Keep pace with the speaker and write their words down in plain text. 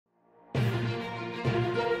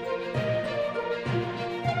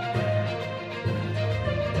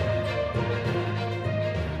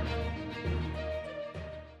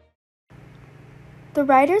The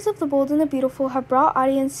writers of The Bold and the Beautiful have brought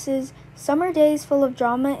audiences summer days full of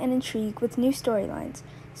drama and intrigue with new storylines,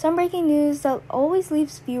 some breaking news that always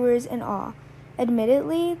leaves viewers in awe.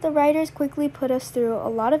 Admittedly, the writers quickly put us through a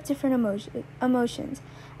lot of different emotions.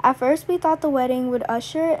 At first, we thought the wedding would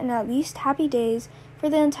usher in at least happy days for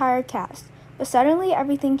the entire cast, but suddenly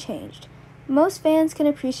everything changed. Most fans can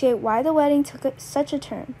appreciate why the wedding took such a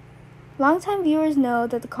turn. Longtime viewers know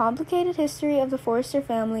that the complicated history of the Forrester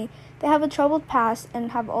family, they have a troubled past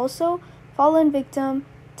and have also fallen victim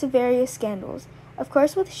to various scandals. Of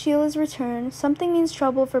course, with Sheila's return, something means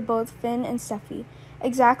trouble for both Finn and Steffy.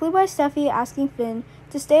 Exactly why Steffy asking Finn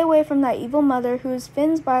to stay away from that evil mother who is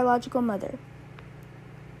Finn's biological mother.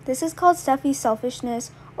 This is called Steffy's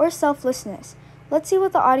selfishness or selflessness. Let's see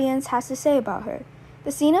what the audience has to say about her.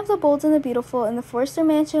 The scene of The Bold and the Beautiful in the Forrester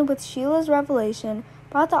mansion with Sheila's revelation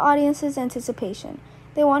brought the audience's anticipation.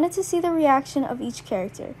 They wanted to see the reaction of each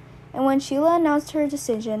character. And when Sheila announced her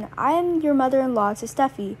decision, "I am your mother-in-law," to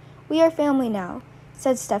Steffy, "We are family now,"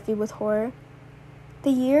 said Steffy with horror.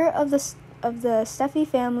 The year of the Steffy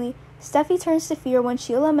family, Steffy turns to fear when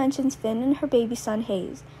Sheila mentions Finn and her baby son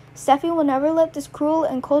Hayes. Steffy will never let this cruel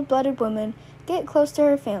and cold-blooded woman get close to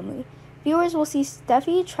her family. Viewers will see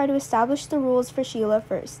Steffy try to establish the rules for Sheila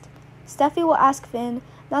first. Steffy will ask Finn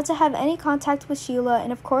not to have any contact with Sheila,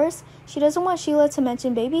 and of course, she doesn't want Sheila to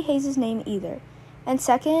mention baby Hayes' name either. And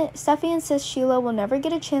second, Steffy insists Sheila will never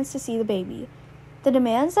get a chance to see the baby. The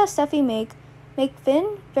demands that Steffy make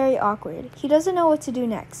Finn very awkward. He doesn't know what to do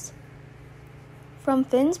next. From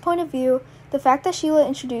Finn's point of view, the fact that Sheila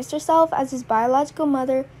introduced herself as his biological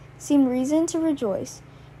mother seemed reason to rejoice.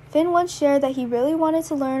 Finn once shared that he really wanted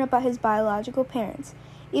to learn about his biological parents.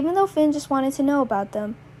 Even though Finn just wanted to know about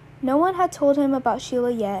them, no one had told him about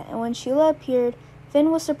Sheila yet, and when Sheila appeared,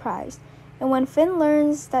 Finn was surprised. And when Finn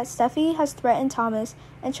learns that Steffy has threatened Thomas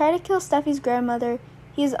and tried to kill Steffy's grandmother,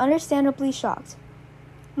 he is understandably shocked.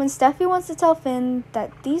 When Steffy wants to tell Finn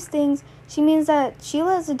that these things, she means that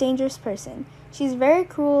Sheila is a dangerous person. She's very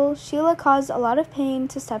cruel. Sheila caused a lot of pain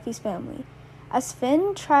to Steffy's family. As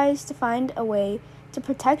Finn tries to find a way to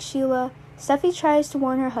protect Sheila, Steffy tries to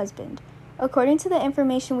warn her husband. According to the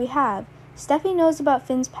information we have, Steffy knows about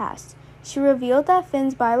Finn's past. She revealed that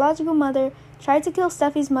Finn's biological mother tried to kill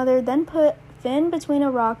Steffy's mother, then put Finn between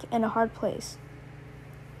a rock and a hard place.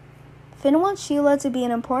 Finn wants Sheila to be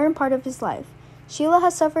an important part of his life. Sheila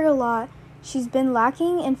has suffered a lot. She's been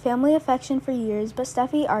lacking in family affection for years, but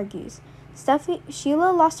Steffy argues.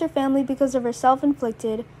 Sheila lost her family because of her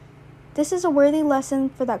self-inflicted. This is a worthy lesson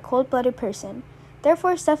for that cold-blooded person.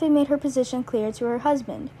 Therefore, Steffy made her position clear to her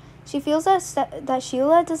husband. She feels that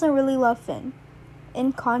Sheila doesn't really love Finn.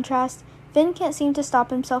 In contrast, Finn can't seem to stop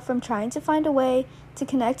himself from trying to find a way to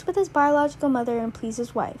connect with his biological mother and please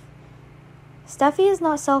his wife. Steffy is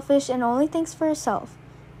not selfish and only thinks for herself.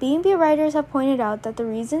 B&B writers have pointed out that the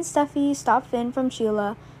reason Steffy stopped Finn from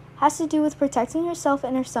Sheila has to do with protecting herself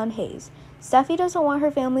and her son Hayes. Steffy doesn't want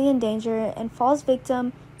her family in danger and falls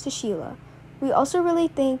victim to Sheila. We also really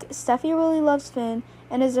think Steffy really loves Finn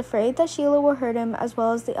and is afraid that Sheila will hurt him as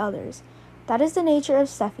well as the others. That is the nature of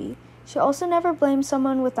Steffy. She also never blames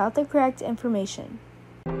someone without the correct information.